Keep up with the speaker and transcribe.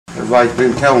Everybody's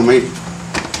been telling me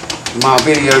my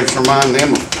videos remind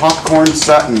them of Popcorn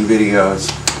Sutton videos.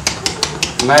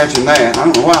 Imagine that. I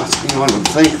don't know why anyone would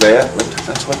think that, but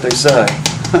that's what they say.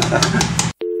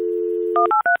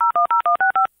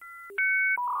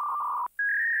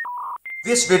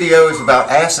 This video is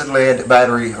about acid-lead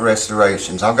battery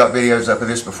restorations. I've got videos up of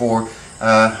this before.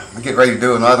 I get ready to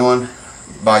do another one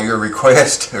by your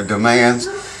request or demands.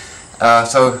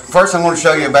 So first I'm going to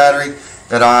show you a battery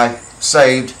that I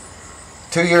saved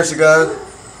 2 years ago.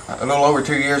 A little over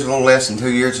 2 years, a little less than 2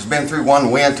 years. It's been through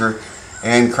one winter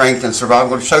and cranked and survived. I'm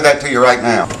going to show that to you right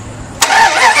now.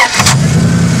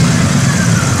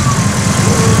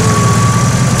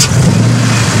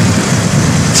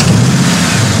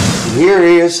 Here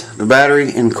is the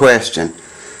battery in question.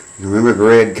 Remember the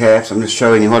red caps? I'm just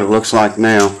showing you what it looks like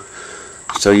now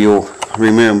so you'll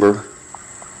remember.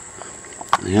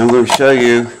 And I'm going to show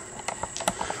you,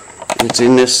 it's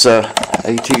in this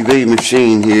ATV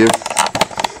machine here.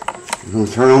 I'm going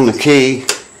to turn on the key.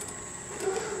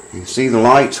 You can see the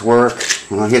lights work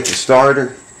when I hit the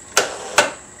starter.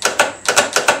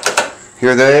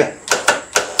 Hear that?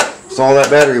 That's all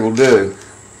that battery will do.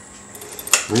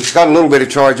 It's got a little bit of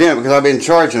charge in it because I've been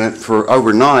charging it for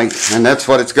overnight, and that's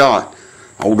what it's got.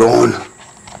 Hold on.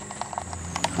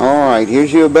 Alright,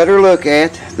 here's you a better look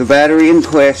at the battery in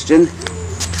question.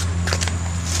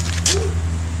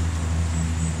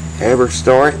 Ever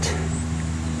start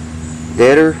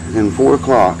deader than 4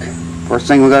 o'clock. First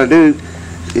thing we got to do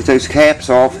is get those caps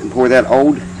off and pour that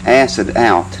old acid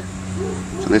out.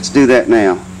 So let's do that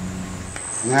now.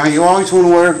 Now you always want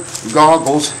to wear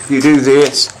goggles if you do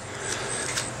this.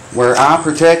 Wear eye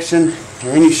protection,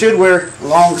 and you should wear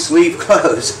long sleeve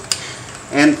clothes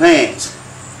and pants.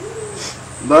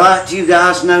 But you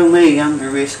guys know me, I'm the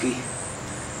risky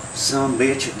son of a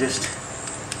bitch that just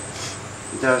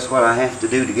does what I have to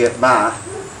do to get by.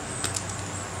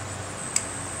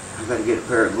 I've got to get a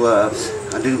pair of gloves.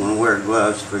 I do want to wear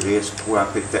gloves for this before I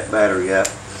pick that battery up.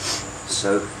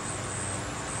 So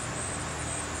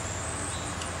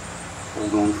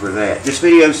hold on for that. This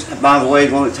video's, by the way,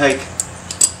 going to take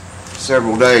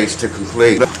several days to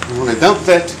complete. I'm going to dump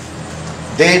that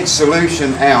dead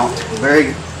solution out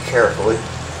very carefully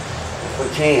if we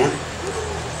can.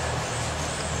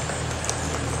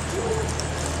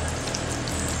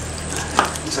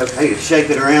 It's okay to shake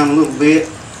it around a little bit.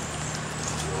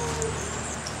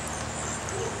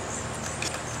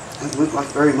 Doesn't look like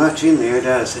very much in there,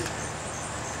 does it?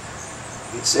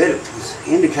 It said it was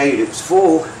indicated it was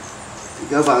full. If you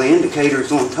go by the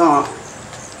indicators on top,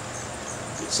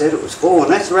 said it was full,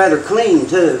 and that's rather clean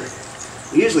too.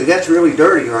 Usually that's really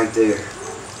dirty right there.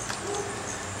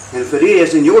 And if it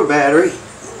is in your battery,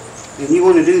 then you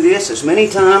want to do this as many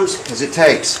times as it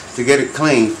takes to get it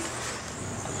clean.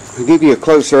 I'll give you a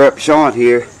closer up shot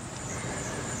here.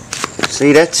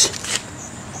 See, that's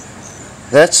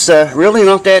really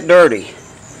not that dirty.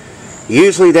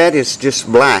 Usually that is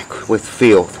just black with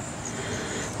filth.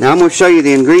 Now I'm going to show you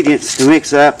the ingredients to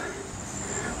mix up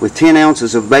with 10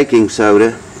 ounces of baking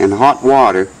soda and hot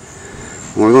water.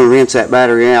 We're going to rinse that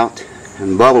battery out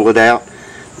and bubble it out,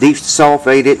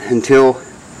 desulfate it until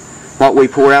what we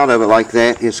pour out of it like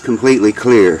that is completely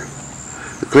clear.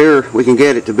 The clearer we can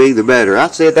get it to be, the better. I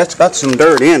said that's got some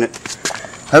dirt in it.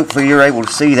 Hopefully you're able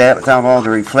to see that without all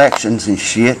the reflections and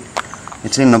shit.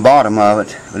 It's in the bottom of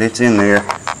it, but it's in there.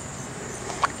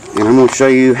 And I'm going to show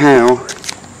you how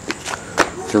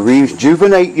to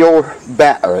rejuvenate your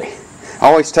battery. I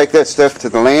always take that stuff to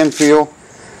the landfill,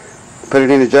 put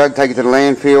it in a jug, take it to the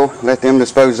landfill, let them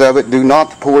dispose of it. Do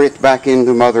not pour it back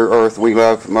into Mother Earth. We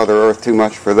love Mother Earth too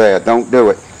much for that. Don't do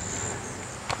it.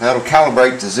 That'll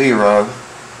calibrate to 0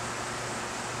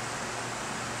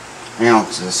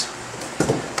 ounces.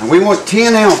 And we want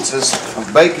 10 ounces of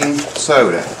baking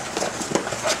soda.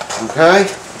 Okay?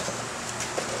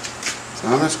 So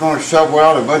I'm just going to shovel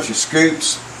out a bunch of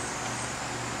scoops.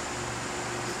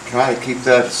 Try to keep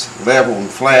that as level and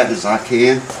flat as I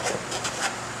can.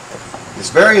 It's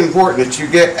very important that you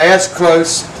get as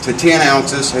close to 10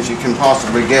 ounces as you can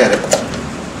possibly get it.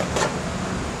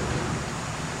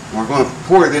 We're going to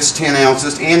pour this 10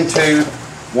 ounces into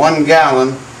 1 gallon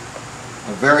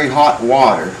of very hot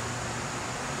water.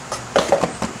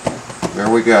 There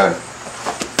we go.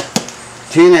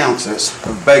 10 ounces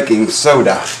of baking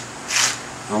soda.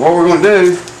 Now what we're going to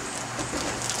do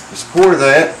is pour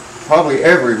that probably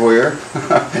everywhere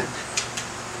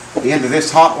into this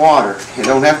hot water. It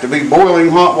don't have to be boiling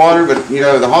hot water, but you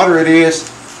know, the hotter it is,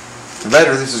 the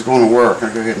better this is going to work.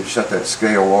 I'll go ahead and shut that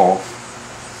scale off.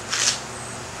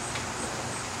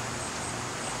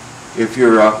 If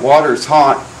your water is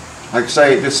hot, like I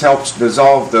say, it just helps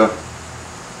dissolve the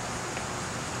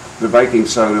the baking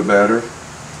soda better.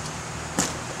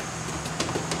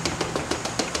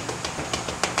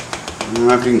 I don't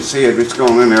know if you can see it, it's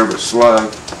going in there, but slow.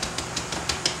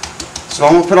 So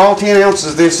I'm going to put all 10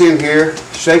 ounces of this in here,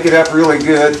 shake it up really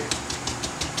good.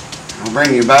 I'll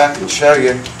bring you back and show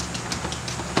you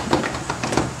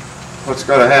what's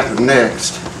going to happen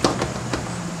next.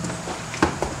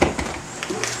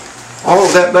 All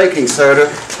of that baking soda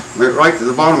went right to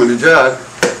the bottom of the jug.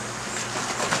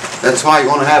 That's why you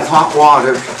want to have hot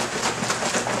water.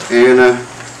 And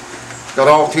got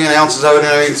all 10 ounces of it in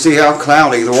there. You can see how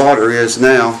cloudy the water is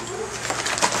now.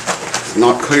 It's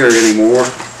not clear anymore.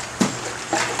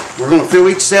 We're going to fill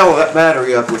each cell of that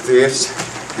battery up with this,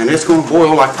 and it's going to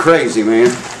boil like crazy, man.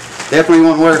 Definitely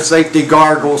want to wear safety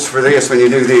goggles for this when you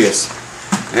do this.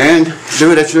 And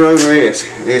do it at your own risk.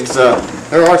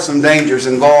 There are some dangers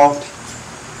involved,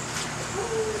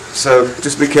 so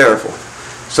just be careful.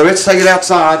 So let's take it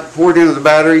outside, pour it into the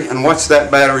battery, and watch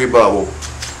that battery bubble.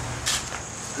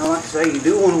 Now, like I say, you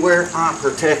do want to wear eye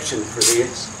protection for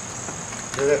this.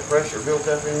 See that pressure built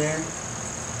up in there?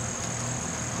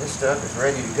 This stuff is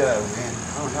ready to go, man. I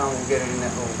don't know how I'm going to get it in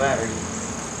that little battery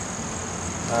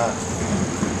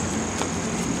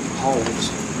holes.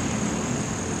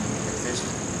 If this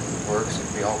works,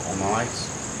 it'd be awful nice.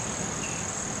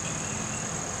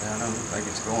 I don't think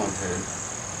it's going to.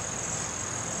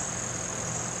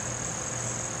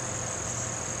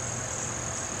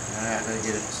 I have to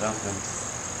get it something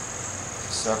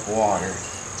to suck water.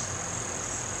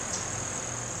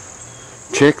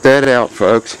 Check that out,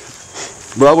 folks.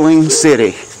 Bubbling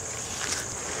City.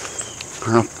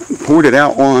 I poured it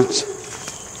out once.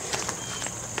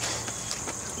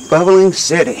 Bubbling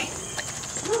City.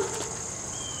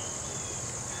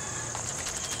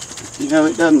 You know,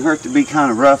 it doesn't hurt to be kind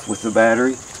of rough with the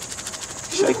battery.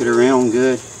 Shake it around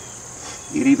good.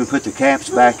 You'd even put the caps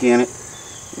back in it.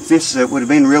 If this would have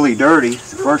been really dirty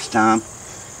the first time,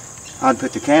 I'd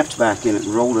put the caps back in it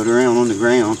and roll it around on the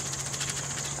ground.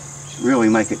 Really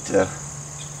make it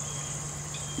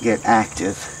get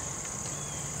active.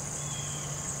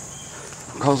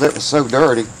 Because that was so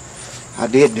dirty, I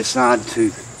did decide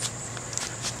to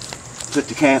put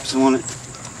the caps on it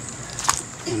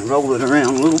and roll it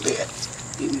around a little bit.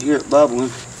 You can hear it bubbling.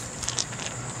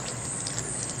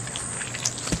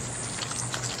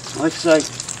 Like I say,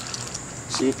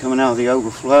 see it coming out of the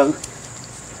overflow.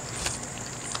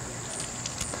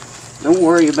 Don't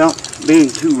worry about being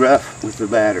too rough with the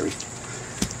battery.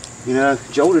 You know,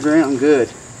 jolt it around good.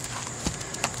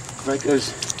 Break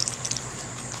those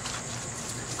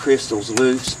crystals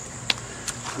loose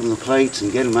from the plates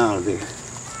and get them out of there.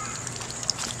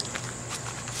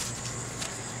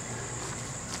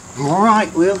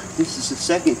 Alright, well, this is the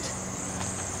second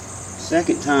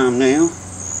time now.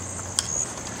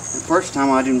 The first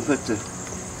time I didn't put the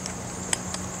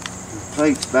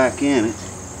plates back in it.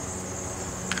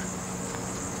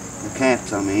 The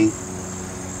caps, I mean.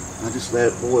 I just let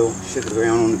it boil, shook it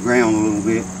around on the ground a little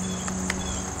bit.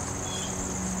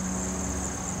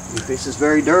 If this is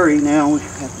very dirty, now we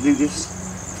have to do this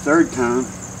third time.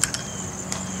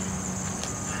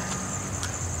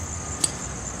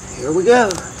 Here we go.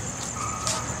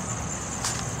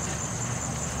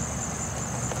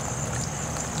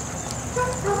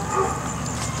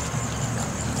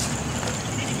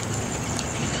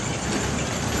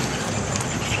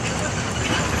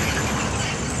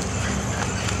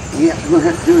 Yeah, I'm going to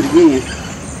have to do it again.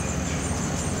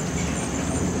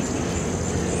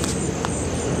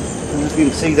 I don't know if you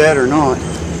can see that or not.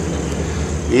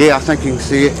 Yeah, I think you can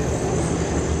see it.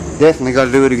 Definitely got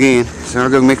to do it again. So I'll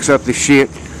go mix up this shit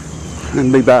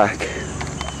and be back.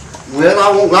 Well, I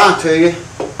won't lie to you.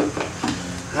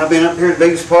 I've been up here the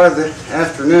biggest part of the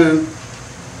afternoon.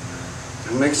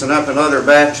 I'm mixing up another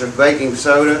batch of baking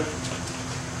soda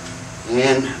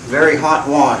and very hot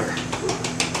water.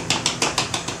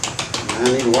 I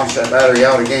need to wash that battery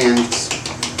out again. It's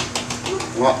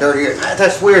a lot dirtier.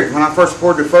 That's weird. When I first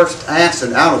poured the first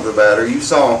acid out of the battery, you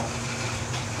saw,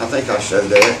 I think I showed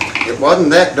that, it wasn't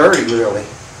that dirty really.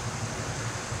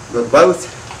 But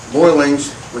both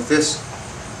boilings with this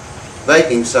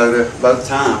baking soda, both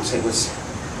times, it was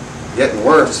getting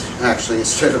worse actually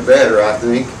instead of better, I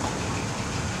think.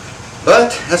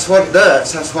 But that's what it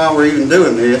does. That's why we're even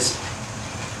doing this.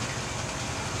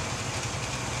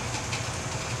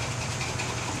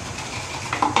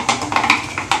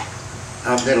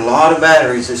 I've did a lot of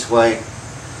batteries this way,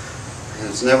 and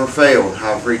it's never failed.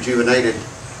 I've rejuvenated.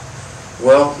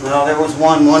 Well, no, there was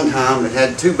one time that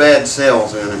had 2 bad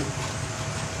cells in it.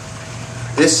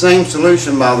 This same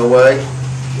solution, by the way,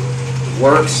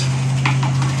 works.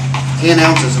 10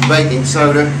 ounces of baking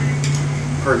soda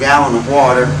per gallon of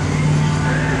water.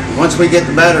 Once we get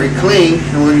the battery clean,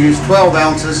 then we'll use 12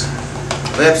 ounces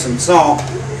of Epsom salt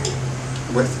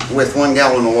with 1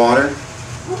 gallon of water,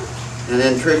 and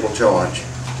then trickle charge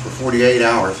for 48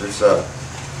 hours or so.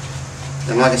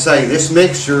 And like I say, this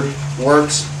mixture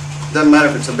works, doesn't matter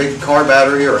if it's a big car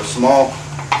battery or a small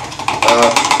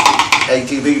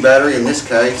ATV battery. In this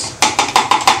case,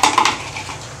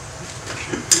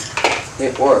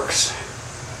 it works.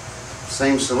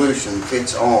 Same solution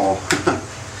fits all.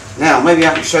 Now, maybe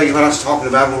I can show you what I was talking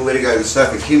about a little bit ago, the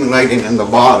stuff accumulating in the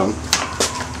bottom.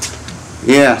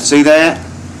 Yeah, see that?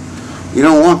 You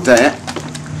don't want that.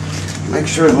 Make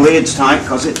sure the lid's tight,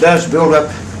 because it does build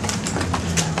up.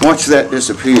 Watch that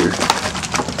disappear.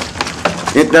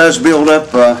 It does build up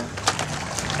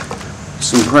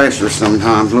some pressure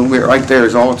sometimes. A little bit right there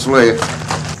is all that's left.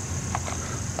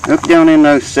 Look down in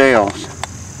those cells.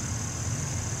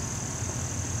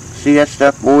 See that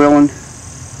stuff boiling?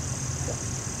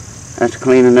 That's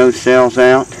cleaning those cells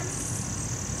out.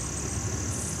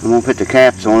 I'm going to put the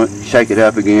caps on it, shake it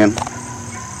up again,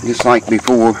 just like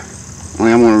before.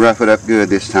 Only I'm going to rough it up good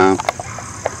this time.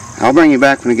 I'll bring you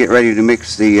back when I get ready to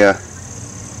mix the,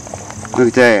 look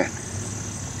at that.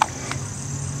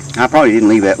 I probably didn't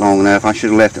leave that long enough. I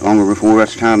should have left it longer before.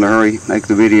 That's time to hurry, make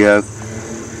the video.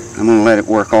 I'm going to let it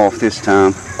work off this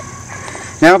time.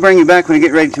 Now I'll bring you back when I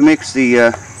get ready to mix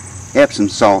the Epsom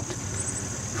salt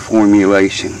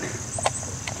formulation.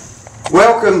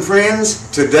 Welcome, friends,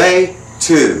 to day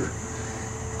 2.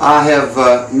 I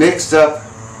have mixed up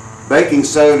baking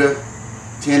soda,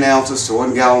 10 ounces to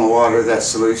 1 gallon of water, that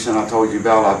solution I told you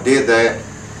about. I did that,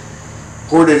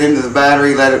 poured it into the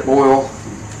battery, let it boil,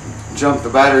 jumped the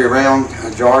battery around,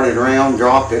 jarred it around,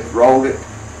 dropped it, rolled it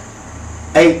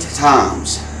 8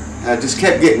 times. I just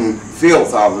kept getting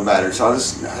filth out of the battery, so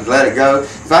I let it go. In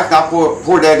fact, I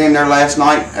poured that in there last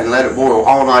night and let it boil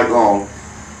all night long.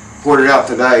 Poured it out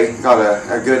today, got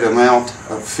a good amount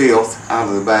of filth out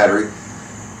of the battery.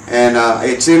 And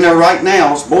it's in there right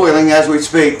now. It's boiling as we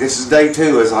speak. This is day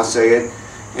 2, as I said.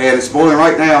 And it's boiling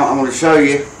right now. I'm going to show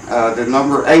you the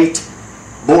number 8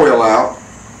 boil out.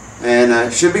 And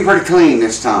it should be pretty clean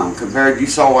this time compared to, you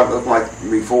saw what it looked like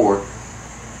before.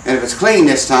 And if it's clean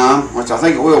this time, which I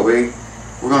think it will be,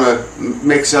 we're going to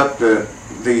mix up the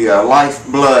life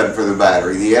blood for the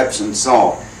battery, the Epsom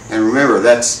salt. And remember,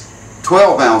 that's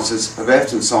 12 ounces of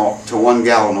Epsom salt to 1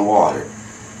 gallon of water.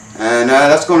 And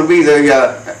that's going to be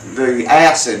the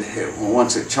acid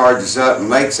once it charges up and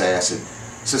makes acid.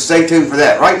 So stay tuned for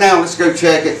that. Right now, let's go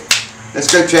check it.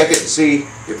 Let's go check it and see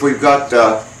if we've got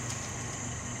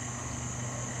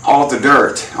all the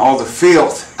dirt, all the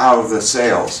filth out of the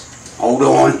cells. Hold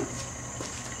on.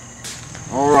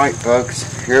 Alright, folks,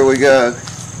 here we go.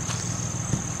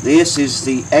 This is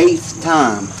the 8th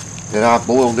time that I've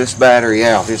boiled this battery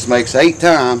out. This makes 8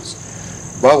 times,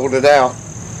 bubbled it out.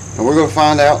 And we're going to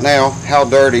find out now how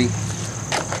dirty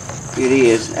it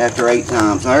is after 8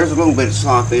 times. Now, there's a little bit of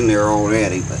slop in there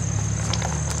already, but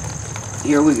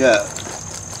here we go.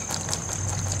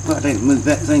 Well, I didn't move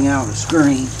that thing out of the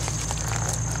screen.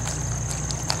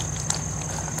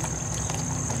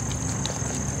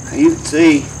 Now, you can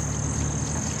see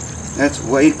that's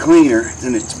way cleaner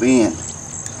than it's been.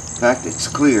 In fact, it's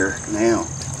clear now.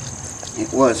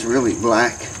 It was really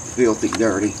black, filthy,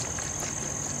 dirty.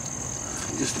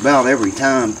 Just about every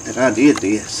time that I did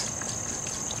this.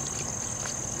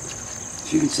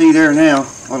 As you can see there now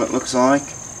what it looks like.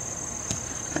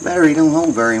 That battery don't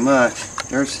hold very much.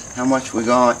 There's how much we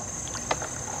got.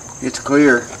 It's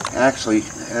clear. Actually,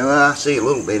 well, I see a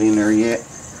little bit in there yet.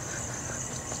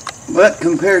 But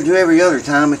compared to every other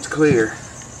time, it's clear.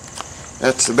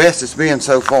 That's the best it's been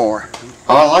so far.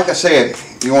 Like I said,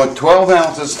 you want 12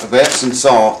 ounces of Epsom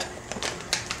salt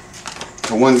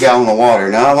to 1 gallon of water.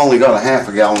 Now I've only got a half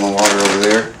a gallon of water over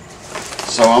there,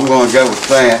 so I'm going to go with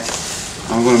that.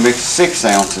 I'm going to mix 6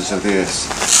 ounces of this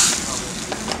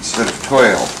instead of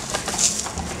 12.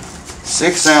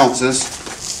 6 ounces.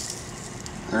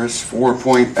 There's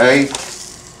 4.8,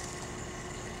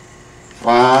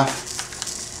 5.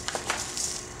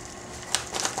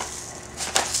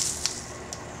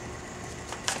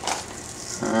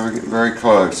 We're getting very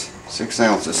close. 6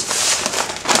 ounces.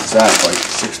 Exactly.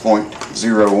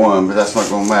 6.01, but that's not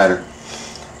going to matter.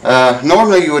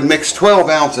 Normally you would mix 12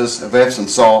 ounces of Epsom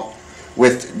salt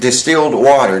with distilled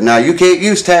water. Now you can't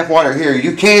use tap water here.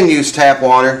 You can use tap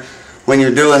water when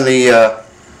you're doing the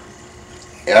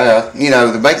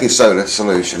the baking soda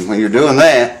solution. When you're doing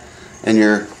that and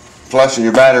you're flushing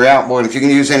your battery out, boy, if you can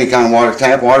use any kind of water,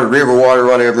 tap water, river water,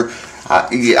 whatever,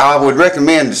 I would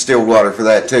recommend distilled water for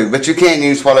that too, but you can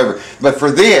use whatever. But for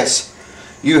this,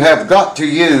 you have got to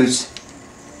use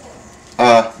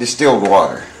distilled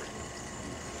water.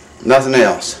 Nothing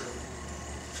else.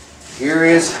 Here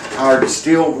is our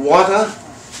distilled water.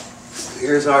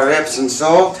 Here's our Epsom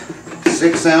salt,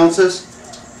 6 ounces.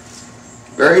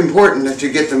 Very important that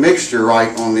you get the mixture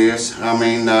right on this. I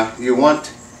mean, you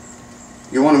want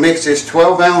to mix this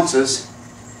 12 ounces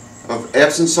of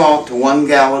Epsom salt to 1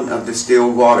 gallon of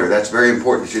distilled water. That's very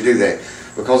important that you do that.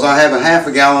 Because I have a half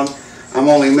a gallon, I'm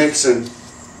only mixing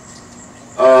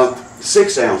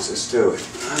 6 ounces to it.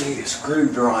 I need a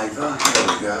screwdriver. There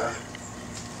we go.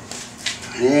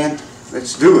 And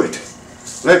let's do it.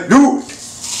 Let's do it.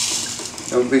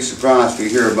 Don't be surprised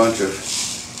if you hear a bunch of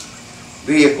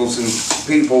vehicles and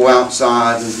people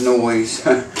outside and noise.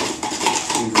 It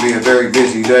can be a very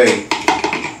busy day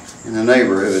in the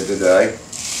neighborhood today.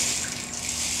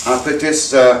 I put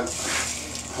this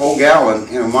whole gallon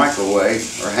in a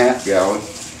microwave, or half gallon,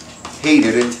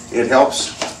 heated it. It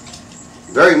helps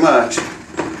very much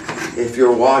if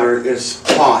your water is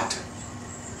hot.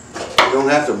 You don't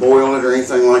have to boil it or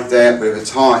anything like that, but if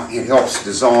it's hot, it helps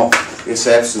dissolve this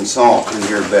Epsom salt in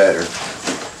your batter.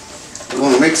 We're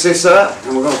going to mix this up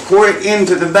and we're going to pour it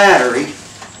into the battery.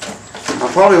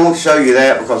 I probably won't show you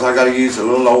that because I got to use a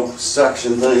little old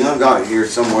suction thing. I've got it here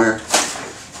somewhere.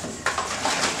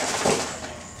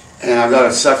 And I've got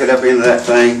to suck it up into that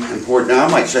thing and pour it down.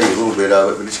 I might show you a little bit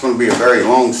of it, but it's going to be a very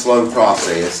long, slow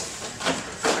process.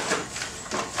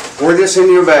 Pour this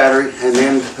into your battery and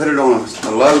then put it on a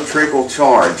low trickle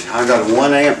charge. I've got a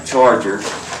 1 amp charger,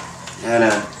 and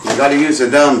you've got to use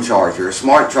a dumb charger. A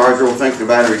smart charger will think the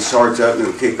battery's charged up and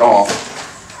it'll kick off.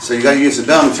 So you got to use a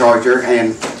dumb charger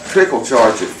and trickle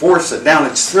charge it, force it down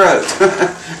its throat.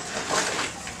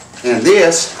 And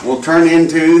this will turn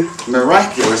into,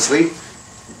 miraculously,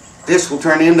 this will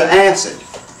turn into acid.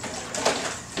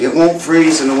 It won't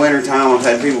freeze in the winter time. I've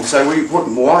had people say, well, you put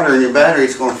water in your battery,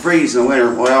 it's going to freeze in the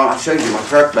winter. Well, I showed you my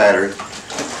truck battery.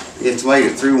 It's made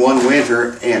it through one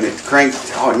winter, and it's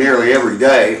cranked nearly every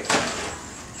day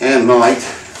and night.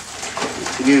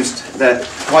 Used that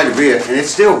quite a bit, and it's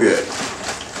still good.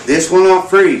 This will not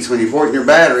freeze when you pour it in your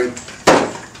battery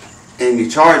and you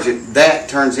charge it. That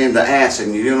turns into acid,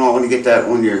 and you do not want to get that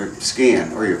on your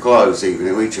skin or your clothes even.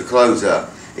 It'll eat your clothes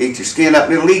up, eat your skin up,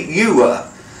 and it'll eat you up.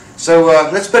 So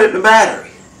let's put it in the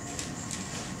battery.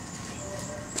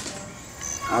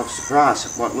 I was surprised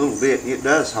at what little bit it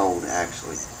does hold,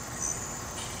 actually.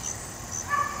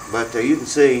 But you can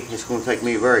see it's going to take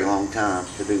me a very long time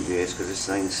to do this because this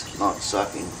thing's not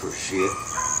sucking for shit.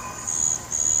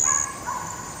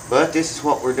 But this is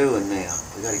what we're doing now.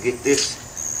 We got to get this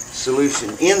solution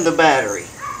in the battery.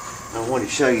 I want to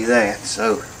show you that,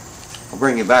 so I'll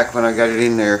bring you back when I got it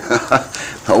in there.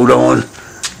 Hold on.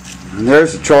 And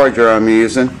there's the charger I'm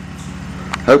using.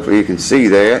 Hopefully you can see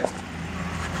that.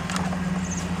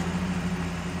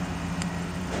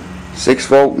 6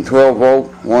 volt and 12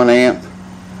 volt, 1 amp.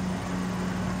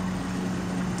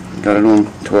 Got it on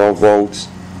 12 volts.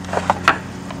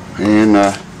 And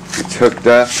it's hooked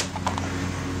up.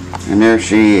 And there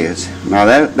she is. Now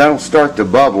that'll start to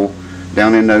bubble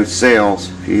down in those cells.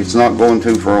 It's not going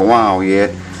to for a while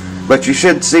yet. But you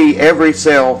should see every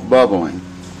cell bubbling.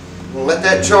 We'll let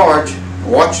that charge.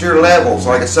 Watch your levels.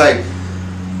 Like I say,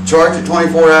 charge it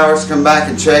 24 hours, come back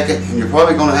and check it, and you're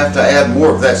probably going to have to add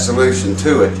more of that solution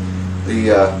to it.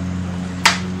 The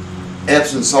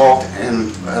Epsom salt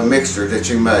and a mixture that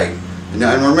you made. And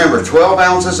remember, 12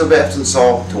 ounces of Epsom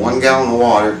salt to 1 gallon of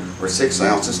water, or 6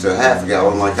 ounces to a half a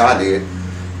gallon like I did,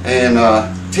 and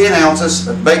 10 ounces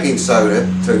of baking soda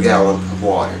to a gallon of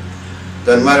water.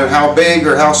 Doesn't matter how big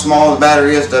or how small the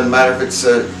battery is, doesn't matter if it's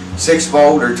 6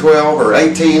 volt or 12 or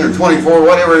 18 or 24,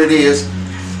 whatever it is,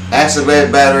 acid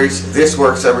lead batteries, this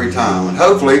works every time. And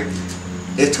hopefully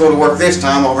it's going to work this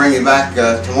time. I'll bring you back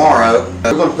tomorrow.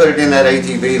 We're going to put it in that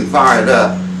ATV and fire it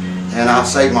up, and I'll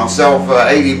save myself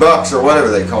 80 bucks or whatever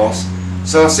they cost.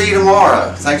 So I'll see you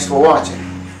tomorrow. Thanks for watching.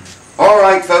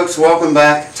 Alright folks, welcome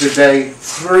back to day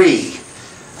 3.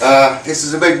 This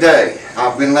is a big day.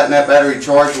 I've been letting that battery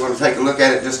charge. We're going to take a look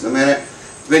at it just in a minute.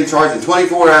 It's been charging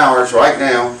 24 hours right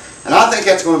now, and I think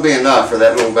that's going to be enough for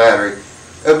that little battery.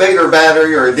 A bigger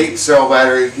battery or a deep cell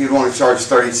battery, you'd want to charge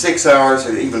 36 hours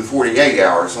and even 48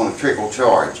 hours on a trickle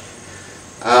charge.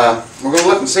 We're going to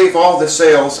look and see if all the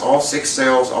cells, all 6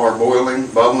 cells, are boiling,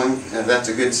 bubbling, and that's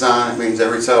a good sign. It means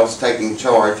every cell is taking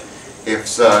charge. If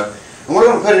so, and we're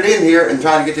going to put it in here and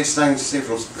try to get this thing, see if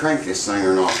it'll crank this thing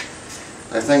or not.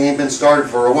 That thing ain't been started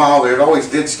for a while, but it always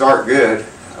did start good.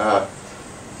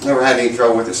 Never had any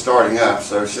trouble with it starting up,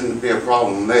 so it shouldn't be a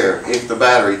problem there if the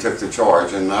battery took the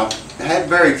charge. And I've had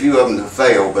very few of them to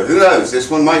fail, but who knows, this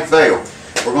one might fail.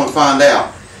 We're going to find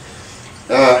out.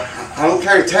 I don't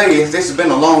care to tell you, this has been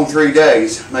a long 3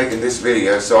 days making this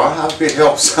video, so I hope it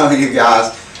helps some of you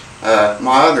guys.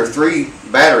 My other 3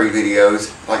 battery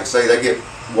videos, like I say, they get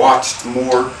watched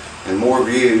more and more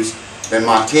views than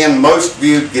my 10 most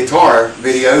viewed guitar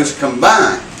videos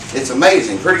combined. It's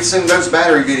amazing. Pretty soon those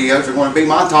battery videos are going to be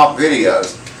my top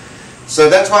videos.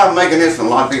 So that's why I'm making this one. A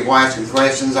lot of people asking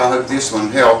questions. I hope this one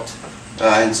helped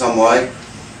in some way.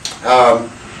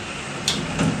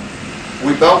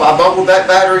 I bubbled that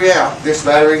battery out. This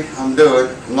battery I'm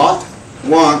doing not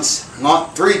once,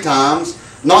 not 3 times,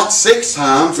 not 6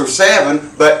 times or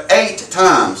 7, but 8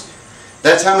 times.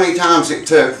 That's how many times it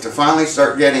took to finally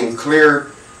start getting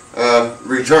clear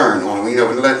return on them. You know,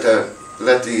 we let the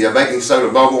baking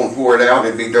soda bubble and pour it out,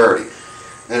 it'd be dirty.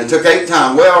 And it took 8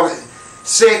 times. Well, the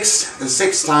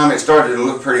 6th time it started to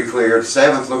look pretty clear. The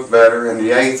 7th looked better, and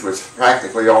the 8th was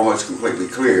practically almost completely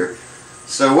clear.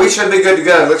 So we should be good to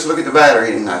go. Let's look at the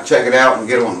battery and check it out and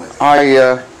get on with it.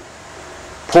 I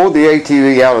pulled the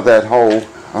ATV out of that hole,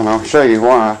 and I'll show you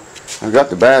why. I've got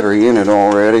the battery in it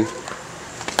already.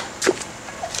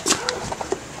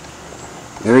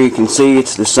 There you can see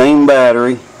it's the same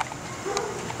battery.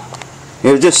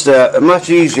 It was just much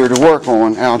easier to work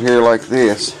on out here like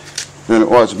this than it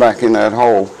was back in that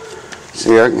hole.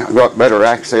 See, I got better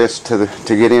access to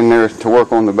get in there to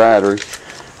work on the battery.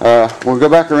 We'll go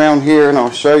back around here and I'll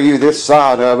show you this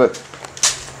side of it.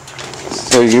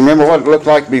 So you remember what it looked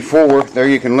like before. There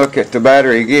you can look at the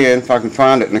battery again if I can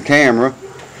find it in the camera.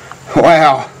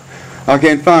 Wow, I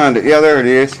can't find it. Yeah, there it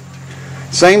is.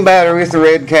 Same battery with the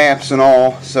red caps and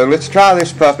all. So let's try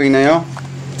this puppy now.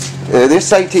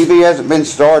 This ATV hasn't been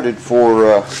started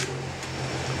for,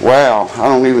 wow, I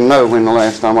don't even know when the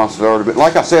last time I started. But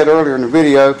like I said earlier in the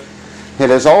video,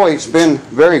 it has always been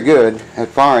very good at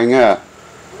firing up.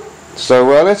 So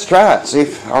let's try it, see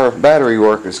if our battery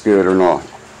work is good or not.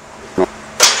 Wow,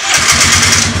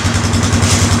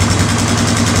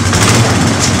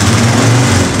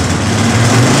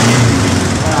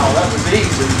 that was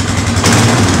easy.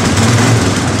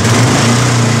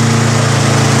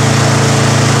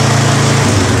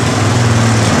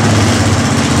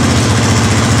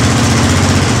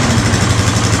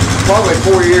 Probably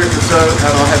 4 years or so,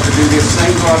 and I'll have to do this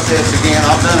same process again.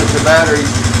 I've done it to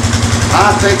batteries.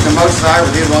 I think the most I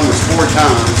ever did one was 4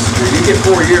 times. You get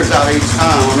 4 years out each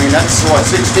time. I mean, that's what,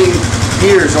 16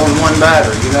 years on one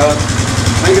battery, you know?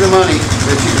 Think of the money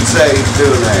that you can save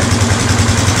doing that.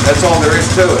 That's all there is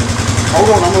to it.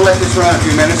 Hold on, I'm going to let this run a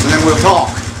few minutes and then we'll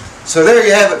talk. So there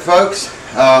you have it, folks.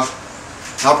 I've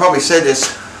probably said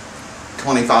this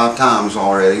 25 times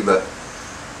already, but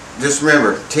just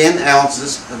remember, 10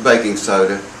 ounces of baking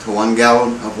soda to 1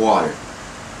 gallon of water.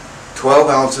 12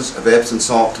 ounces of Epsom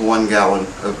salt to 1 gallon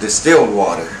of distilled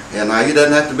water. And now it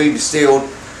doesn't have to be distilled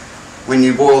when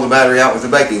you boil the battery out with the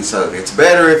baking soda. It's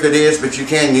better if it is, but you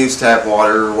can use tap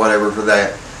water or whatever for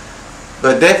that.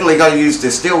 But definitely got to use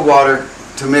distilled water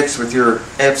to mix with your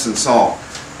Epsom salt.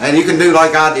 And you can do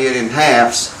like I did in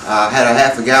halves. I had a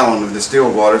half a gallon of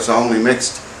distilled water, so I only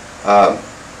mixed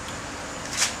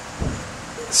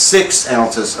 6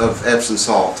 ounces of Epsom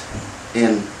salt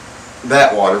in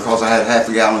that water because I had half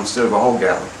a gallon instead of a whole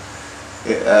gallon.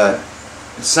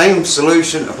 Same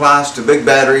solution applies to big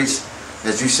batteries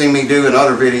as you see me do in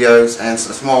other videos, and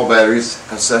small batteries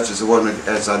such as the one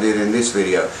as I did in this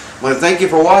video. I want to thank you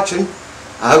for watching.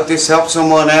 I hope this helped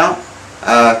someone out.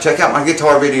 Check out my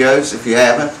guitar videos if you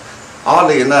haven't.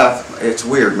 Oddly enough, it's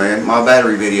weird, man, my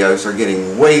battery videos are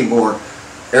getting way more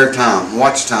airtime,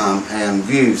 watch time, and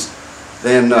views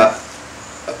than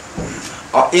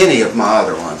any of my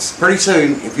other ones. Pretty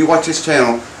soon, if you watch this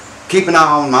channel, keep an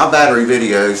eye on my battery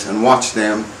videos and watch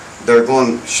them. They're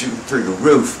going to shoot through the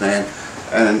roof, man.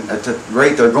 And at the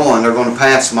rate they're going to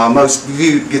pass my most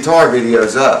viewed guitar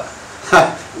videos up.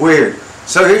 Weird.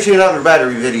 So here's another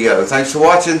battery video. Thanks for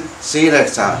watching. See you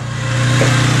next time.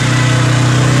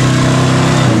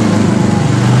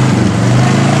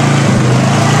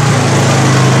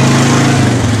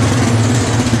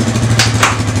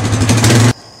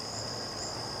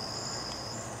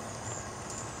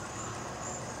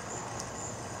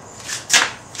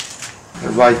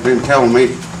 Everybody's been telling me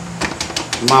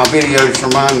my videos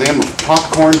remind them of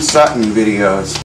Popcorn Sutton videos.